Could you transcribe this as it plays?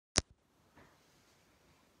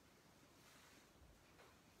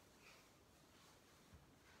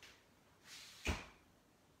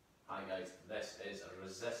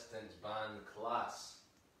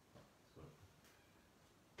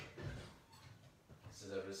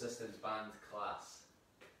resistance band class.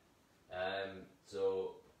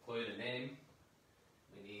 So, clue the name.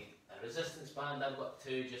 We need a resistance band. I've got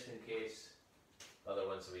two just in case the other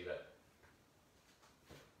one's a wee bit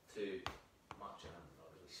too much and I'm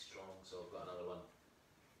not really strong, so I've got another one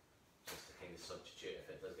just to kind of substitute if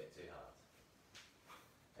it does get too hard.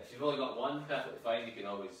 If you've only got one, perfectly fine, you can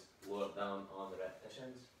always lower it down on the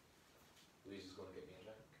repetitions. Louise is going to get me a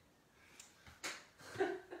drink.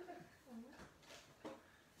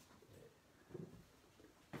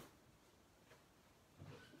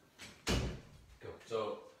 Cool.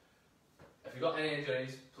 So, if you've got any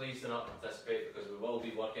injuries, please do not participate because we will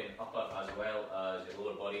be working upper as well as your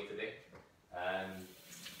lower body today.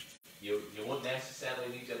 You won't necessarily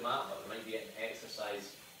need your mat, but there might be an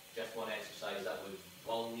exercise, just one exercise that we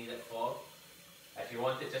will need it for. If you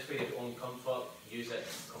want it just for your own comfort, use it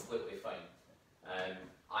completely fine.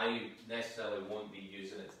 I necessarily won't be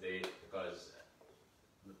using it today because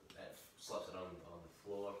it slips around on the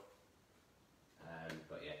floor.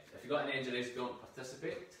 But yeah, if you've got any injuries, don't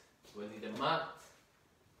participate. We need a mat,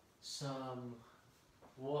 some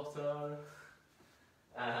water,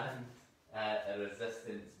 and a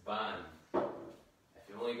resistance band. If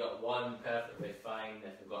you've only got one, perfectly fine.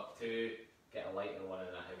 If you've got two, get a lighter one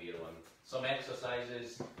and a heavier one. Some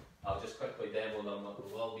exercises, I'll just quickly demo them what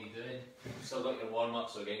we will be doing. You've still got your warm up,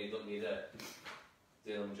 so again, you don't need to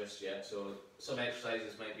do them just yet. So some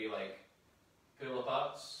exercises might be like pull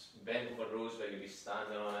aparts, bent over rows where you'll be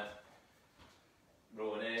standing on it,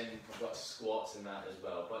 rowing in. I've got squats in that as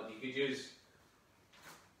well. But you could use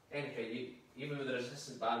anything, even with the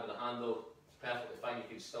resistance band with the handle, perfectly fine. You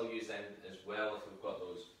could still use them as well if we've got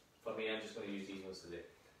those. For me, I'm just going to use these ones today.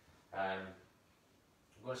 I'm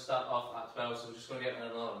going to start off at 12, so we're just going to give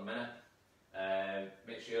it another minute.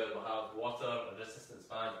 Make sure we'll have water, a resistance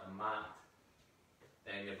band, a mat,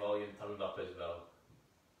 then your volume turned up as well,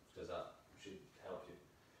 because that should help you.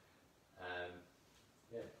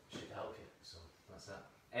 Yeah, should help you, so that's that.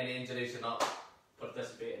 Any injuries, you're not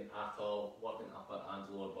participating at all, working upper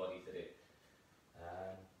and lower body today.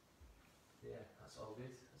 Yeah, that's all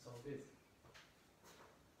good, that's all good.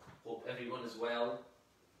 Hope everyone is well,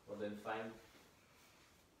 we're doing fine.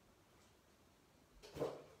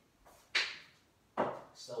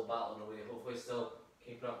 Still battling away, hopefully still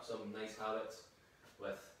keeping up some nice habits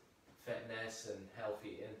with fitness and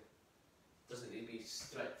healthy eating. Doesn't need to be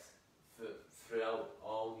strict throughout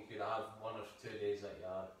all. You could have 1 or 2 days that you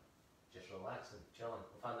are just relaxing, chilling.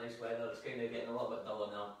 We've had nice weather, it's kind of getting a little bit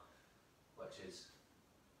duller now, which is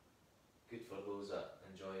good for those that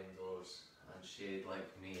enjoy indoors and shade like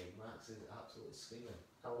me. And Max is absolutely screaming.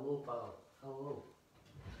 Hello, pal. Hello.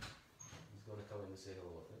 He's going to come in and say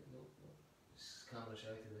hello. I think. No, no. Is camera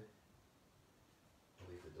shy today? I'll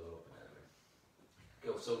leave the door open anyway.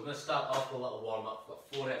 Cool. So we're going to start off with a little warm up.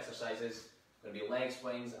 We've got 4 exercises. Going to be leg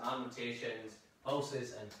swings, arm rotations,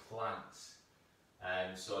 pulses, and planks.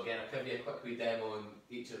 So again, I'll give you a quick wee demo on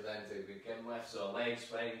each of them to begin with. So a leg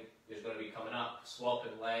swing is going to be coming up,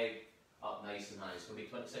 swapping leg up nice and high. It's going to be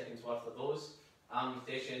 20 seconds worth of those. Arm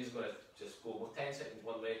rotations, going to just go 10 seconds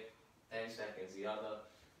one way, 10 seconds the other.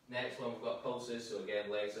 Next one we've got pulses, so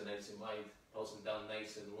again legs are nice and wide, pulsing down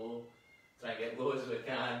nice and low. Try and get low as we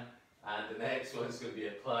can. And the next one's going to be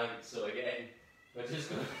a plank, so again, we're just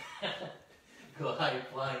going to go high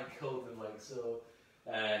plank, holding like so.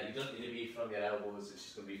 You don't need to be from your elbows, it's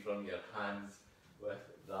just going to be from your hands with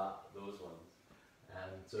those ones.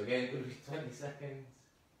 So again, it's going to be 20 seconds.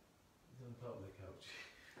 He's on top of the couch.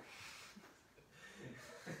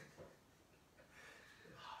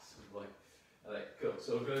 Alright, cool.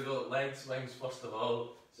 So we're going to go leg swings first of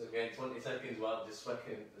all. So again, 20 seconds while just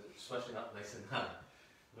swishing up nice and high.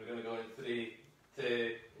 We're going to go in 3,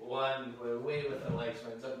 2, 1. We're away with the leg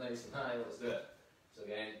swings up nice and high. Let's do it. So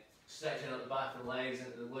again, stretching out the back of the legs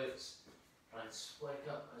into the glutes. Try and split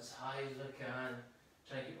up as high as we can.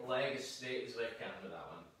 Try and keep the leg as straight as we can with that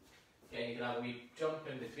one. Again, you can have a wee jump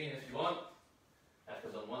in between if you want. If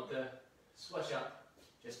you don't want to, swish up.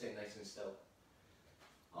 Just stay nice and still.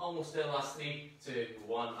 Almost there, last 3, 2,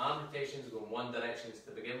 1. Arm rotations, going one direction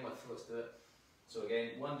to begin with. Let's do it. So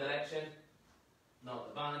again, one direction, not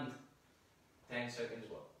the band. 10 seconds,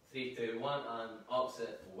 3, 2, 1, and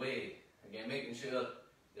opposite way. Again, making sure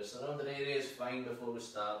your surrounding area is fine before we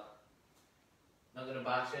start. Not going to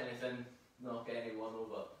bash anything, knock anyone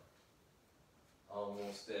over.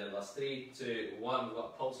 Almost there. Last 3, 2, 1. We've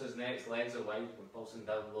got pulses next, legs are wide, we're pulsing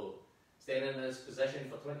down low. Staying in this position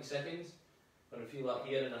for 20 seconds. We're going to feel that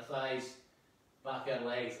here in our thighs, back our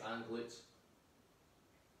legs and glutes.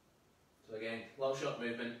 So again, little short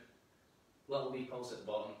movement, little wee pulse at the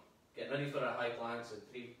bottom. Get ready for our high planks in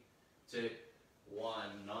 3, 2,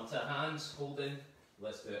 1. Onto hands, holding,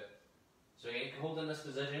 let's do it. So again, hold in this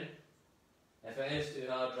position. If it is too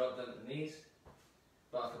hard, drop down to the knees.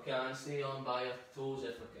 But if we can, stay on by your toes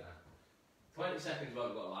if we can. 20 seconds work,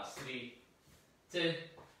 we've got to last. 3, 2,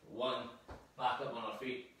 1. Back up on our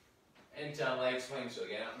feet. Into our leg swing, so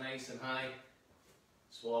again, up nice and high.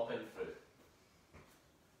 Swapping through.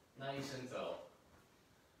 Nice and tall.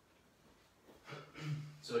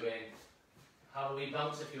 So again, have a wee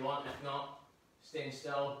bounce if you want, if not, staying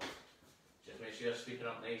still. Just make sure you're sweeping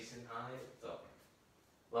up nice and high at the top.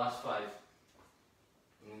 Last 5.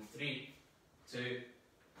 3, 2,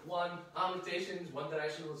 1. Arm rotations, one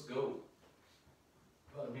direction, let's go.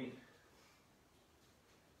 What I mean.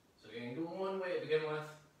 So again, go one way to begin with.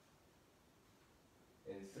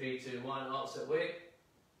 In 3, 2, 1, opposite way.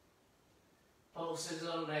 Pulses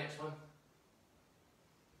on the next one.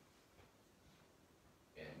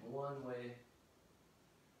 Again, one way.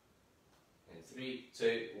 In 3,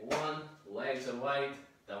 2, 1, legs are wide,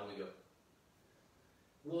 down we go.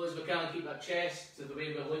 Low as we can, keep our chest to the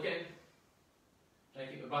way we're looking. Try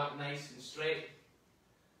to keep the back nice and straight.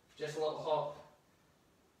 Just a little hop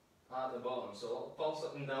at the bottom. So a little pulse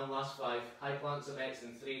up and down, last 5. High planks are next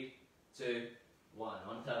in 3, 2, 1.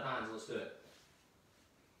 Onto our hands, let's do it.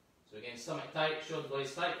 So again, stomach tight, shoulder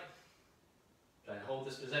blades tight. Try and hold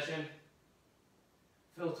this position.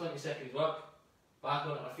 Full 20 seconds work. Back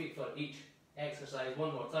on our feet for each exercise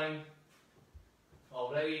one more time.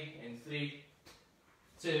 Already in 3,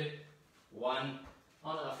 2, 1.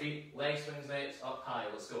 On our feet, leg swings next, up high,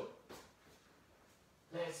 let's go.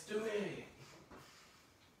 Let's do it.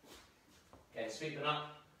 Okay, sweeping up,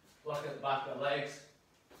 work at the back of the legs.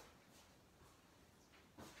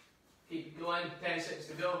 Keep going, 10 seconds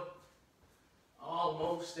to go.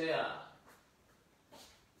 Almost there.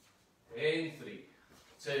 In 3,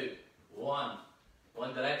 2, 1.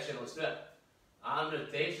 One direction, let's do it. Arm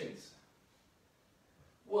rotations.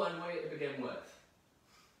 One way to begin with.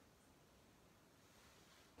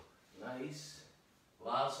 Nice.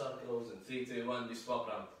 Large circles in 3, 2, 1, we swap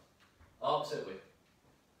round. Opposite way.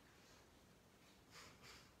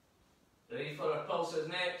 Ready for our pulses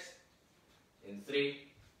next? In 3,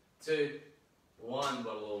 2, 1,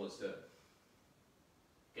 we're low, let's do it.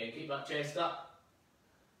 Okay, keep that chest up.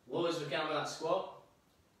 Low as we can with that squat.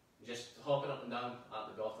 Just hopping up and down at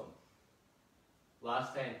the bottom.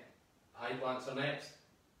 Last 10. High planks are next.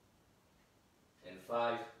 In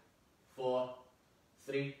 5, 4,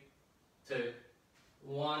 3, 2,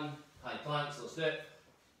 1. High planks, let's do it.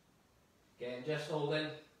 Again, just holding.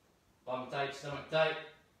 Bum tight, stomach tight.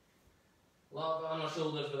 A lot of it on our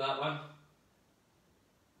shoulders with that one.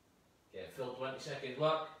 Again, full 20 seconds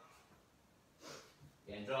work.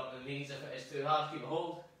 Again, drop the knees if it is too hard, keep a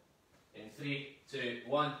hold. In 3, 2,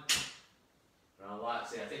 1.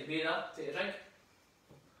 Relax there. Take a breather, take a drink.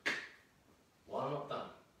 Warm up done.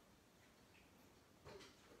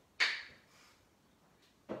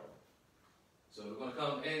 So we're going to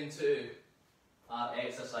come into our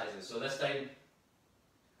exercises. So this time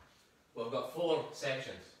we've got 4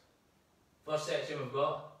 sections. First section we've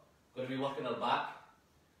got going to be working our back.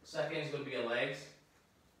 Second is going to be our legs.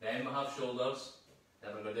 Then we'll have shoulders.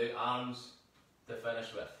 Then we're going to do arms to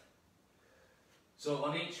finish with. So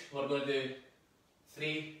on each we're going to do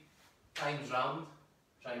 3 times round.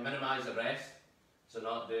 Try and minimise the rest. So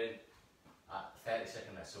not doing a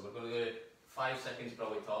 30-second rest. So we're going to do 5 seconds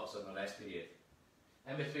probably tops on the rest period.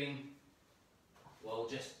 In between, we'll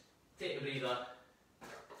just take a breather,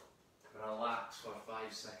 relax for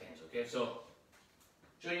 5 seconds. Okay, so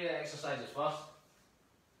show you the exercises first.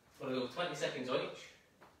 We're going to go 20 seconds on each.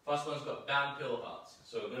 First one's got band pull aparts.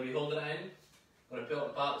 So we're going to be holding it in. We're going to pull it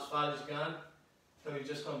apart as far as you can. Till you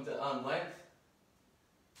just come to arm length.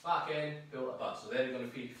 Back in, pull it apart. So there you're going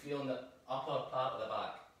to be feeling the upper part of the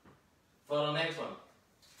back. For our next one,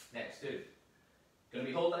 next 2. Going to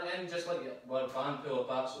be holding it in just like your band pull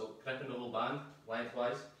apart, so gripping the whole band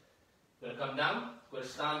lengthwise. Going to come down, going to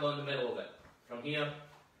stand on the middle of it. From here,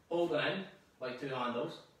 hold it in like 2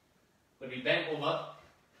 handles. Going to be bent over.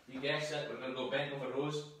 You guessed it, we're going to go bent over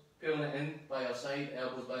rows, pulling it in by our side,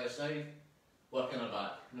 elbows by our side, working our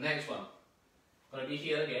back. The next one, going to be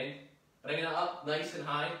here again, bringing it up nice and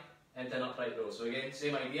high into an upright row. So again,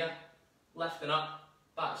 same idea, lifting up,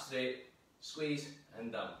 back straight, squeeze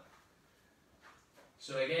and down.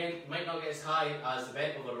 So again, you might not get as high as the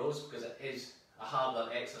bent over rows because it is a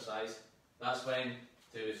harder exercise. That's when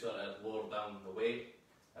to sort of lower down the weight,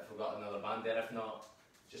 if we've got another band there. If not,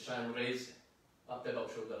 just try and raise up to about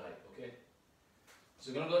shoulder height, okay?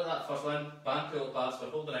 So we're going to go to that first one, band pull aparts. We're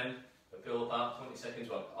holding in, we pull apart, 20 seconds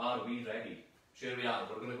work. Are we ready? Sure we are.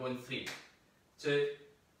 We're going to go in 3, 2,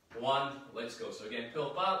 1, let's go. So again,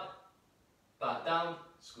 pull back down,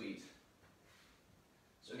 squeeze.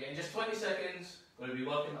 So again, just 20 seconds, we're going to be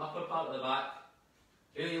working the upper part of the back,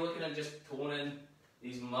 really looking at just toning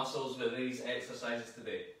these muscles with these exercises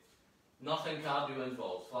today. Nothing cardio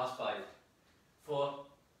involved. Last 5, 4,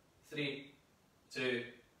 3, 2,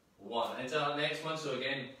 1. Into our next one, so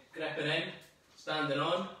again, gripping in, standing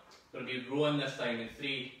on, going to be rowing this time in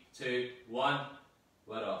 3, 2, 1,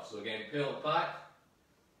 we're off. So again, pull it back,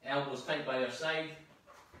 elbows tight by your side,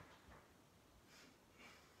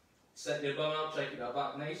 sit your bum up, try to keep that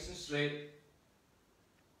back nice and straight.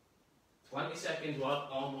 20 seconds work,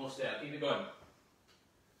 almost there, keep it going.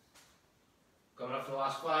 Coming up for the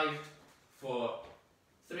last 5, 4,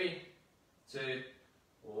 3, 2,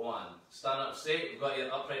 1. Stand up straight, we've got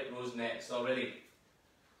your upright rows next already.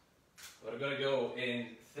 We're going to go in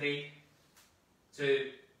 3, 2,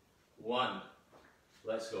 1.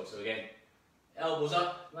 Let's go. So again, elbows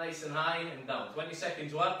up, nice and high and down. 20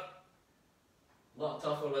 seconds work. A lot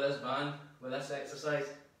tougher with this band, with this exercise.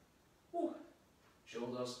 Woo.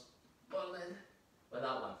 Shoulders burning with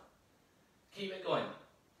that one. Keep it going.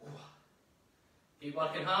 Keep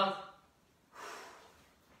working hard.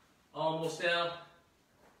 Almost there.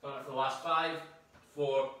 Going up for the last 5,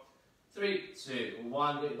 4, 3, 2,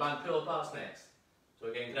 1. Get your band pull aparts next. So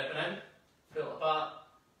again, gripping in, pull apart,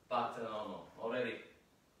 back to normal. Already.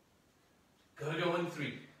 Gotta go in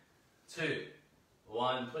 3, 2,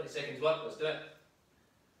 1. 20 seconds work, let's do it.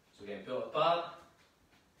 So again, pull it apart,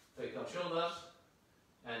 pick up shoulders,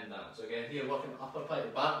 and down. So again, here working upper part of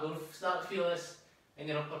the back. Don't start to feel this in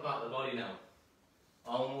your upper part of the body now.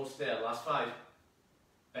 Almost there, last 5.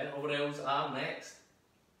 Bent over elbows are next.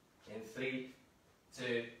 In 3,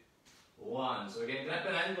 2, 1. So again,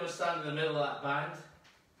 gripping in, going to stand in the middle of that band.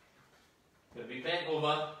 Going to be bent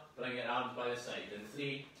over, bring your arms by the side. In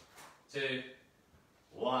 3, 2,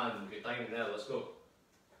 1. Good timing there, let's go.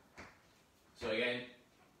 So again,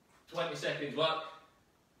 20 seconds work.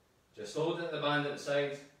 Just hold it at the band at the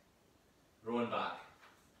side, rowing back.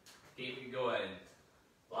 Keep it going.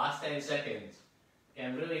 Last 10 seconds.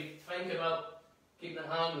 Again, really think about keeping the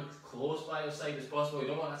arm as close by your side as possible. You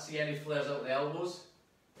don't want to see any flares out the elbows.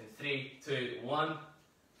 In 3, 2, 1.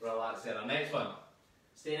 Relax there. Our next one.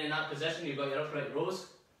 Staying in that position, you've got your upright rows.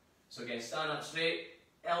 So again, stand up straight,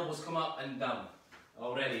 elbows come up and down.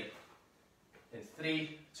 Already. In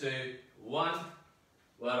 3, 2, 1.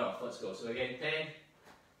 We're off. Let's go. So again,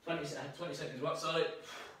 20 seconds work, sorry.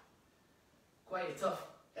 Quite a tough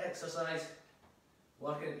exercise.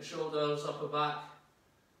 Working at the shoulders, upper back.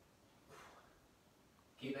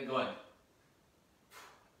 Keep it going.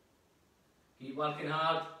 Keep working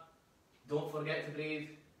hard. Don't forget to breathe.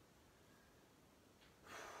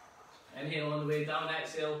 Inhale on the way down,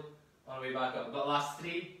 exhale on the way back up. We've got the last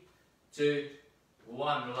 3, 2,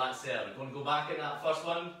 1. Relax there. We're going to go back in that first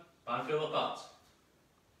one. Band pull apart.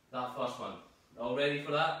 That first one. All ready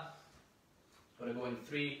for that? We're going to go in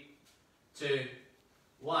 3, 2,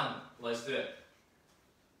 1. Let's do it.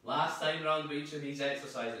 Last time round with each of these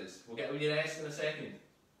exercises. We'll get with your rest in a second.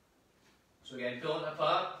 So again, pull it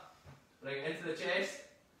apart, bring it into the chest,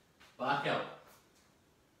 back out.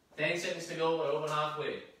 10 seconds to go, we're over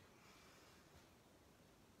halfway.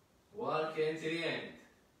 Work into the end.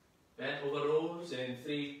 Bent over rows in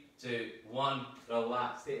 3, 2, 1.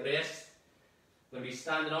 Relax, take a rest. Going to be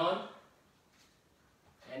standing on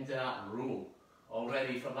into that row. All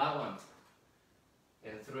ready for that one.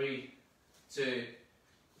 In 3, 2,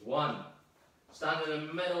 1. Stand in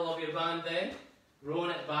the middle of your band then,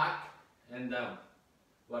 rowing it back and down.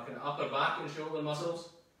 Working the upper back and shoulder muscles.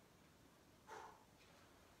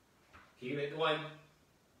 Keep it going.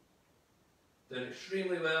 Doing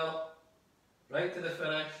extremely well. Right to the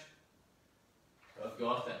finish. I've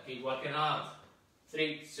got it. Keep working hard.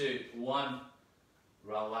 3, 2, 1.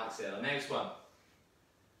 Relax there. The next one.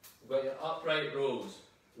 We've got your upright rows.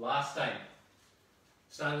 Last time.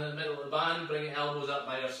 Stand in the middle of the band. Bring your elbows up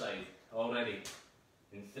by your side. Already.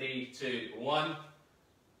 In 3, 2, 1.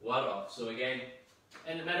 We're off. So again,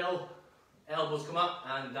 in the middle, elbows come up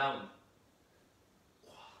and down.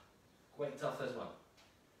 Quite tough this one.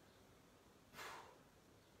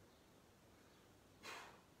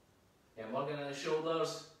 And working on the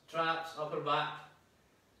shoulders, traps, upper back.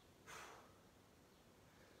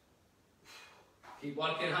 Keep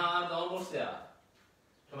working hard, almost there.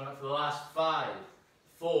 Coming up for the last 5,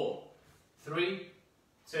 4, 3,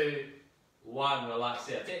 2, 1. Relax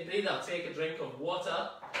there. Take a breather, take a drink of water.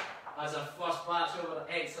 As our first batch of our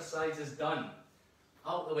exercise is done.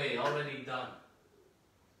 Out the way, already done.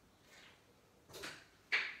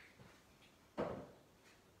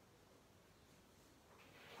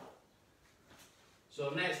 So So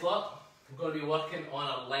next lot, we're going to be working on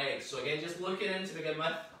our legs. So again, just looking in to begin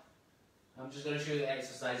with, I'm just going to show you the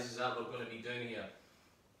exercises that we're going to be doing here.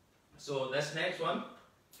 So this next one,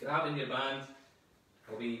 grabbing your band,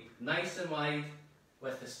 will be nice and wide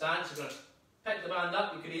with the stance. You're going to pick the band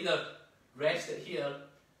up. You could either rest it here,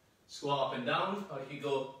 squat up and down, or you could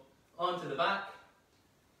go onto the back,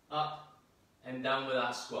 up and down with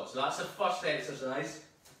that squat. So that's the first exercise.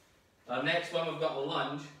 Our next one, we've got a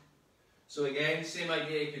lunge. So again, same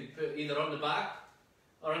idea, you could put either on the back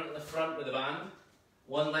or onto the front with the band.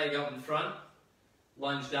 One leg up in front,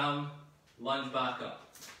 lunge down, lunge back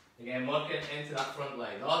up. Again, working into that front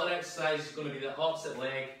leg. The other exercise is going to be the opposite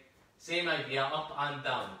leg. Same idea, up and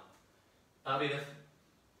down. That'll be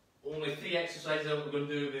the only 3 exercises that we're going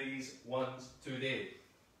to do with these ones today.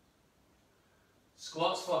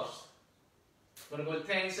 Squats first. We're going to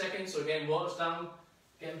go 10 seconds, so again, water's down,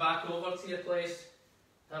 getting back over to your place.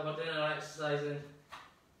 That we're doing our exercising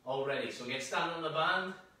already. So again, stand on the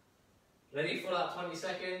band, ready for that 20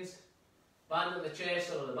 seconds. Band at the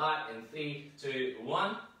chest or the back in 3, 2,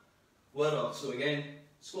 1. We're up. So again,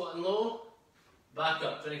 squatting low, back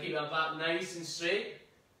up. Trying to keep that back nice and straight.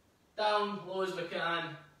 Down, low as we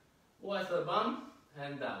can, with the bum,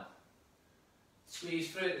 and down. Squeeze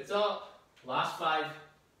through at the top. Last 5,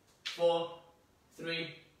 4, 3,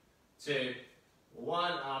 2,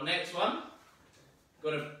 1. Our next one,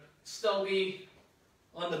 going to still be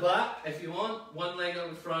on the back if you want. One leg up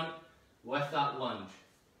in front with that lunge.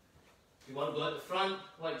 If you want to go at the front,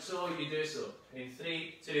 like so, you do so. In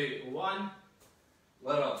 3, 2, 1,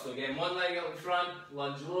 we're up. So again, one leg up in front,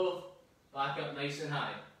 lunge low, back up nice and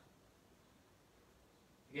high.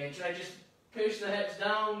 Again, try just push the hips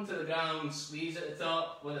down to the ground, squeeze at the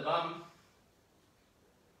top with the bum.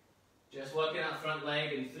 Just working that front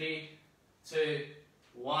leg in 3, 2,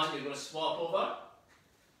 1. You're going to swap over.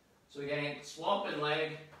 So again, swapping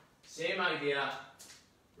leg, same idea.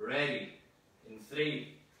 Ready. In 3,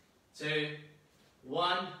 2,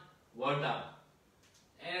 1. We're down.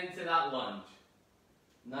 Into that lunge.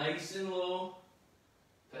 Nice and low.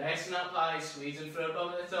 Pressing up high, squeezing through a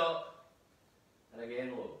bum at the top. And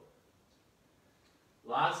again low.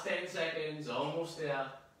 Last 10 seconds, almost there.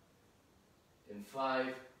 In 5,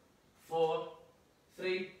 4,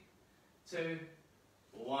 3, 2,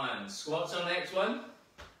 1. Squats on next one.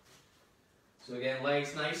 So again,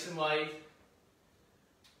 legs nice and wide.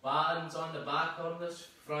 Bands on the back on this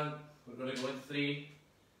front. We're going to go in 3,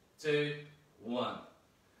 2, 1.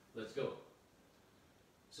 Let's go.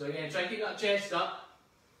 So again, try and keep that chest up.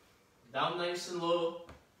 Down nice and low.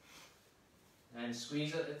 And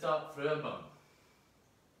squeeze at the top through a bum.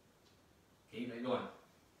 Keep it going.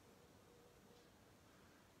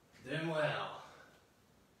 Doing well.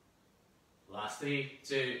 Last 3,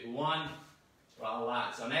 2, 1.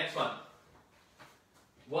 Relax. Our next one.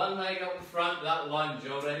 One leg up in front, that lunge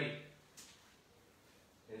already.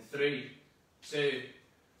 In 3, 2,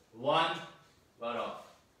 1. We're off.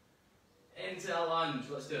 Into a lunge.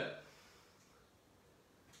 Let's do it.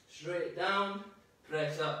 Straight down.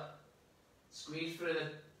 Press up. Squeeze through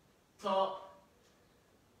the top.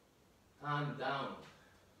 And down.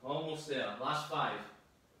 Almost there. Last 5.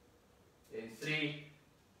 In 3,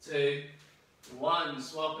 2, 1.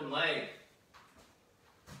 Swapping leg.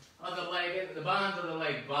 Other leg into the band, other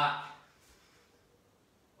leg back.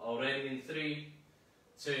 Already in 3,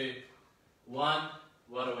 2, 1.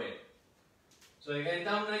 We're away. So again,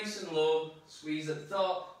 down nice and low. Squeeze at the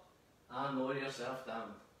top. And lower yourself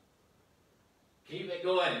down. Keep it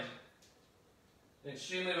going.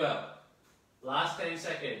 Extremely well. Last 10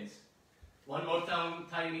 seconds. One more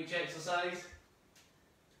time each exercise.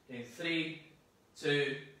 In 3,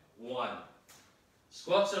 2, 1.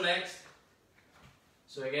 Squats are next.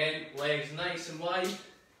 So again, legs nice and wide. In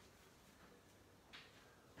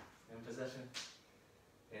position.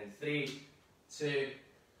 In 3, 2,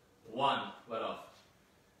 1. We're off.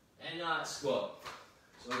 In that squat.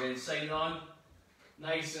 So again, side on.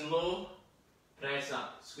 Nice and low. Press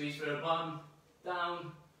up. Squeeze for a bum.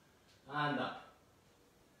 Down. And up.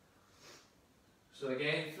 So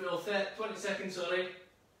again, full fit. 20 seconds, sorry.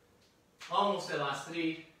 Almost the last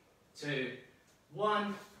 3, 2,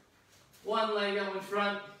 1. One leg up in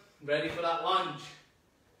front, ready for that lunge.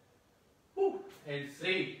 Woo. In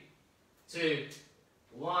 3, 2,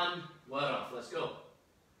 1, we're off. Let's go.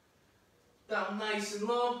 Down nice and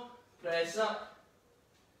low, press up,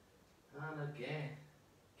 and again.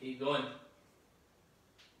 Keep going.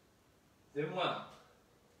 Doing well.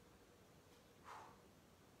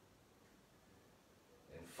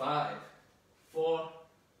 In 5, 4,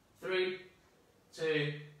 3,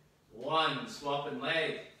 2, 1. Swapping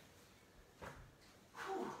leg.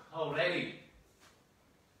 Already.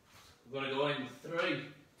 We're going to go in 3,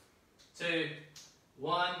 2,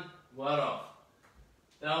 1, we're off.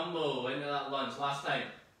 Down low, into that lunge, last time.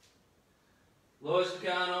 Low as we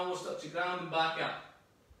can, almost up to ground and back up.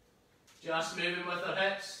 Just moving with our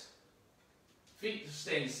hips. Feet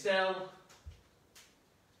staying still.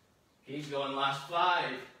 Keep going, last 5,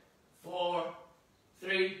 4,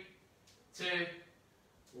 3, 2,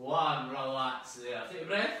 1. Relax there. Take a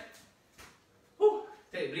breath. Whew.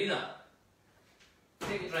 Take a breather.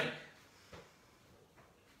 Take a drink.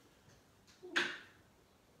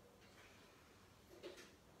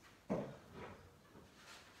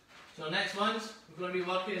 So next ones, we're going to be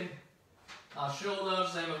working our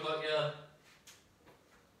shoulders, then we've got your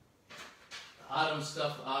arm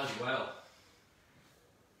stuff as well.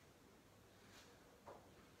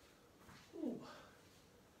 Ooh.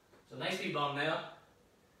 So nice wee burn there,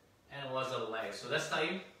 and it was our legs. So this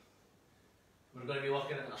time, we're going to be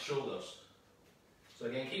working at our shoulders. So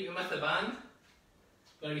again, keeping with the band,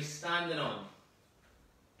 going to be standing on.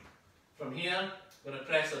 From here, going to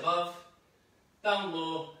press above, down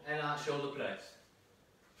low, and that shoulder press.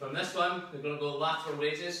 From this one, we're going to go lateral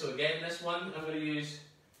raises. So again, this one, I'm going to use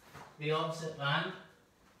the opposite band.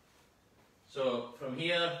 So from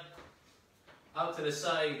here, out to the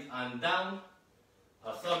side and down.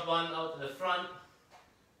 Our third one, out to the front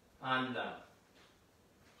and down.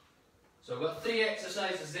 So we've got 3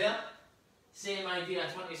 exercises there. Same idea,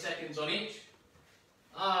 20 seconds on each.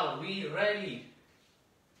 Are we ready?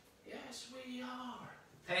 Yes, we are.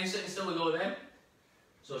 10 seconds till we go then.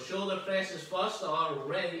 So shoulder presses first, are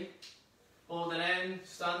ready. Holding in,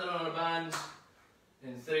 standing on our bands.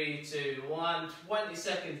 In 3, 2, 1, 20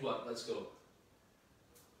 seconds work, let's go.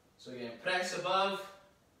 So again, press above,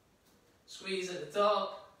 squeeze at the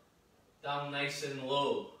top, down nice and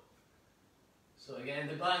low. So again,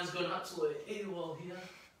 the band's going absolutely AWOL here.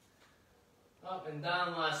 Up and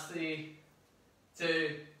down, last 3,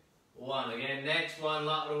 2, 1. Again, next one,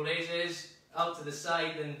 lateral raises, out to the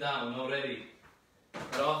side and down, already.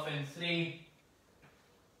 We're off in 3,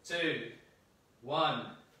 2, 1.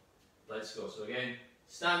 Let's go. So again,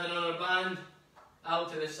 standing on our band, out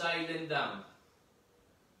to the side and down.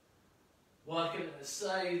 Working at the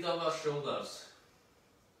side of our shoulders.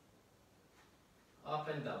 Up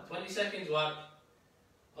and down. 20 seconds work.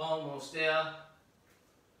 Almost there.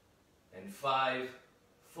 In 5,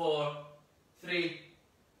 4, 3,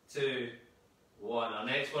 2, 1. Our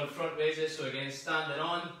next one, front raises. So again, standing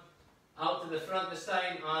on. Out to the front this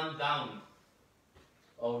time and down.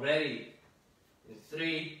 Already. In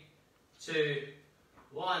 3, 2,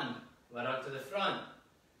 1. We're out to the front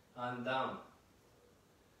and down.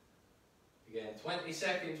 Again, 20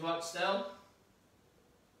 seconds work still.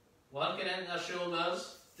 Working into our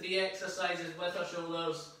shoulders. 3 exercises with our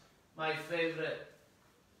shoulders. My favourite.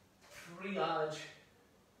 Triage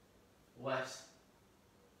with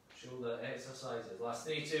shoulder exercises. Last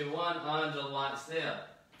 3, 2, 1 and relax there.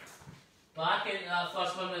 Back into that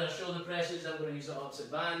first one with our shoulder presses. I'm going to use the opposite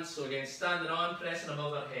band. So again, standing on, pressing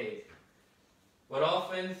above our head. We're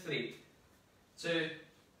off in 3, 2,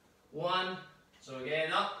 1. So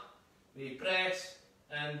again, up. We press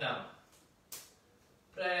and down.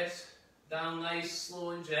 Press, down nice,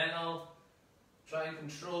 slow and gentle. Try and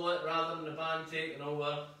control it rather than the band taking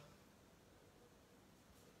over.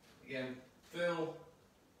 Again, full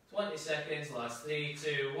 20 seconds, last 3,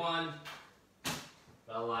 2, 1.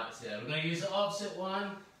 Relax here. We're going to use the opposite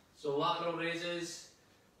one. So lateral raises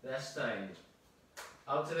this time.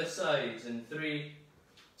 Out to the sides in 3,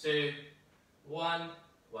 2, 1.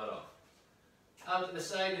 We're off. Out to the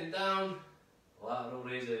side and down. Lateral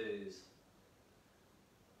raises.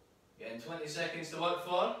 Getting 20 seconds to work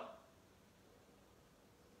for.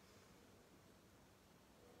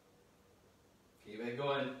 Keep it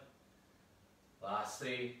going. Last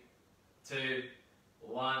 3, 2,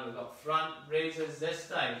 1. We've got front raises this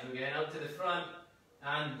time. So we're getting out to the front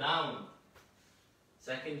and down.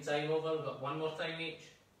 Second time over. We've got one more time each.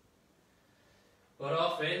 We're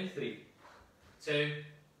off in 3, 2,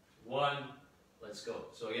 1. Let's go.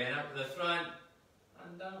 So again, up to the front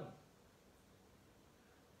and down.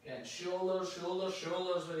 Again, shoulders, shoulders,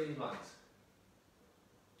 shoulders with these ones.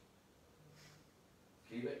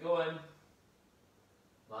 Keep it going.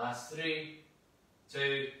 Last 3,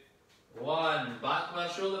 2, 1. Back my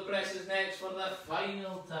shoulder presses next for the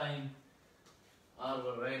final time. Are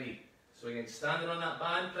we ready? So again, standing on that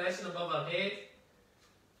band, pressing above our head.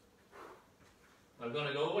 We're going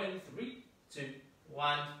to go in 3, 2,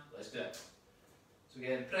 1. Let's do it. So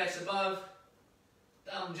again, press above,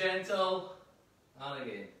 down gentle, and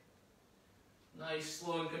again. Nice,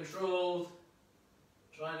 slow and controlled.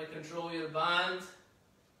 Trying to control your band.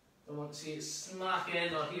 Don't want to see it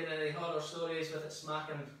smacking or hear any horror stories with it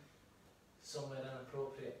smacking somewhere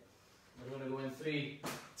inappropriate. We're going to go in 3,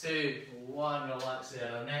 2, 1, relax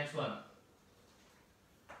there. Our next one.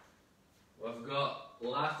 We've got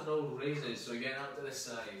lateral raises, so again up to the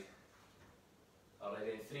side.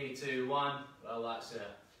 Already in 3, 2, 1, relax there.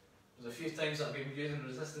 There's a few times that I've been using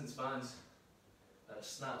resistance bands and it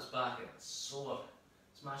snaps back and it's sore.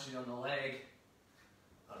 Smashing you on the leg,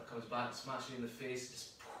 or it comes back and smashes you in the face, just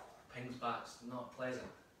pings back, it's not pleasant.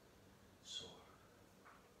 Sore.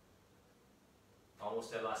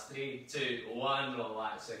 Almost there, last 3, 2, 1,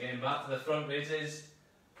 relax. Again, back to the front raises.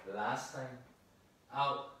 Last time.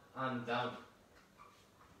 Out and down.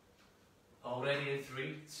 Already in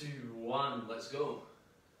 3, 2, 1, let's go.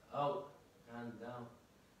 Out and down.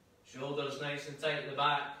 Shoulders nice and tight at the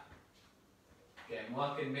back. Again,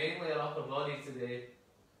 working mainly our upper body today.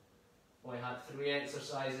 We had 3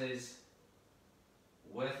 exercises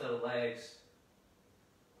with our legs.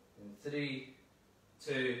 In 3,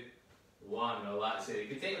 2, 1, relax here. You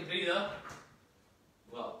can take a breather.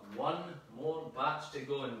 We've got one more batch to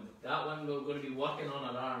go, and that one we're going to be working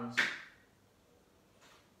on our arms.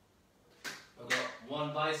 I've got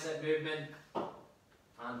 1 bicep movement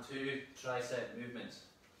and 2 tricep movements.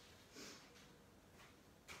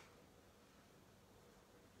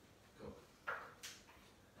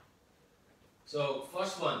 So,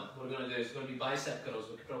 first one we're going to do is going to be bicep curls.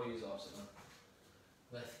 We could probably use the opposite one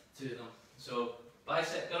with 2 of them. So,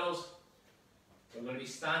 bicep curls, we're going to be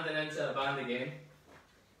standing into a band again.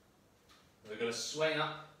 We're going to swing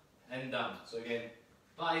up and down. So again,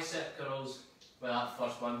 bicep curls with that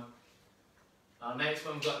first one. Our next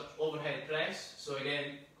one we've got overhead press. So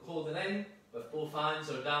again, holding in with both hands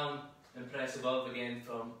or down and press above again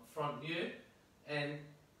from front view, in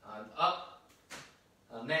and up.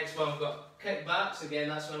 Our next one we've got kickbacks. Again,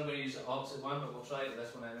 that's when I'm going to use the opposite one, but we'll try it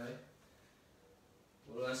this one anyway.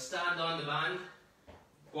 We're going to stand on the band.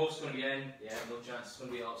 Both's going to be in. Yeah, no chance. It's going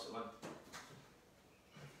to be the opposite one.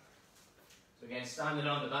 So again, standing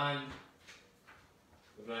on the band.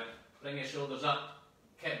 We're going to bring your shoulders up,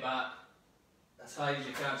 kick back as high as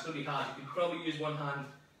you can. It's going to be hard. You could probably use one hand.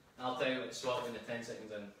 I'll tell you what to swap in the 10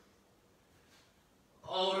 seconds in.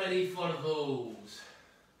 All ready for those.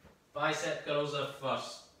 Bicep curls are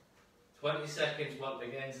first. 20 seconds work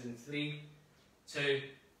begins in 3, 2,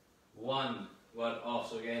 1. Work off.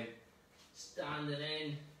 So again, standing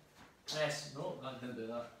in, press. No, that didn't do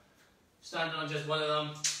that. Standing on just one of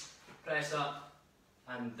them, press up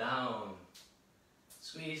and down.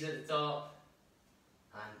 Squeeze at the top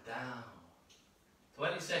and down.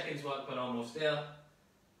 20 seconds work, we're almost there.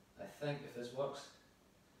 I think if this works.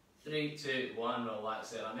 3, 2, 1,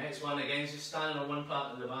 relax there. Our next one again, just standing on one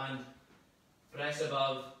part of the band. Press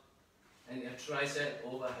above into your tricep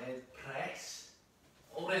overhead press.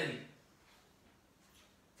 Already.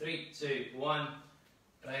 3, 2, 1.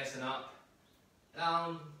 Pressing up.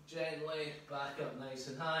 Down, gently, back up nice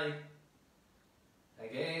and high.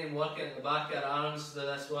 Again, working at the back of our arms for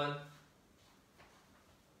this one.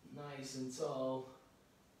 Nice and tall.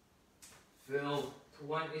 Full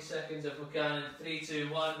 20 seconds if we can. In 3, 2,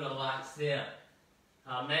 1, relax there.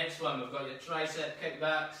 Our next one, we've got your tricep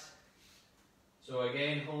kickbacks. So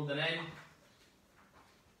again, holding in.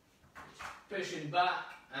 Pushing back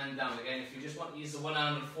and down. Again, if you just want to use the one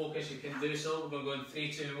arm and focus, you can do so. We're going to go in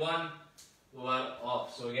 3, 2, 1. We're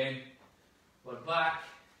off. So again, we're back.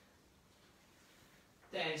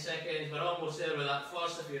 10 seconds. We're almost there with that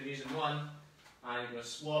first if you're using one. And you're going to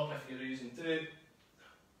swap if you're using 2.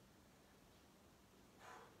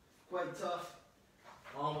 Quite tough.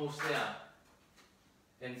 Almost there.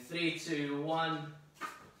 In 3, 2, 1.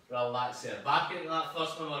 Relax there. Back into that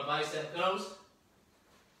first one, our bicep curls.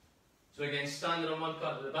 So again, standing on one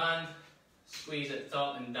part of the band. Squeeze at the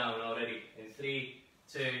top and down already. In 3,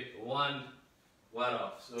 2, 1. We're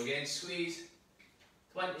off. So again, squeeze.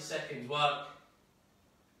 20 seconds work.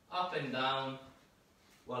 Up and down.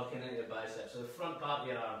 Working into your biceps. So the front part of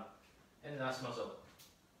your arm. Into that muscle.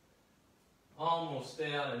 Almost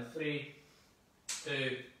there in 3,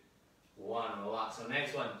 2, 1. Relax. So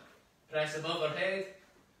next one. Press above our head.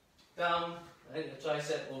 Down. Into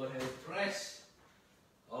tricep overhead press.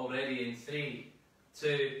 Already in 3,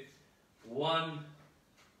 2, 1.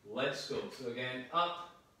 Let's go. So again,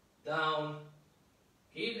 up, down.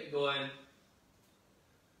 Keep it going.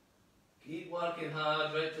 Keep working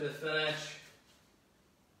hard right to the finish.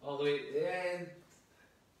 All the way to the end.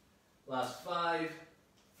 Last 5,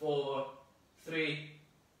 4, 3,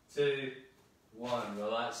 2, 1.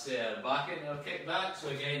 Relax there. Back into our kickback. So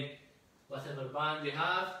again, whatever band you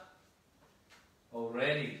have.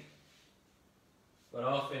 Already. We're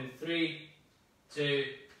off in 3, 2,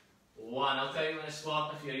 one. I'll tell you when to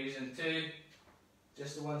swap if you're using two.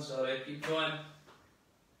 Just the one, sorry. Keep going.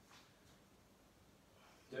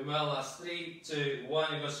 Doing well, last 3, 2, 1.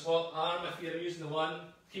 You're going to swap arm if you're using the one.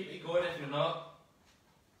 Keep it going if you're not.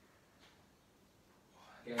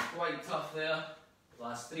 Again, quite tough there.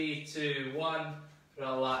 Last 3, 2, 1.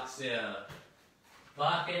 Relax there.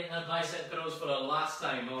 Back into the bicep curls for the last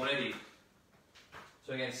time already.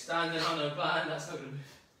 So again, standing on our band, that's not going to move.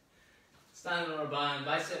 Standing on our band,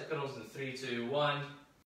 bicep curls in 3, 2, 1.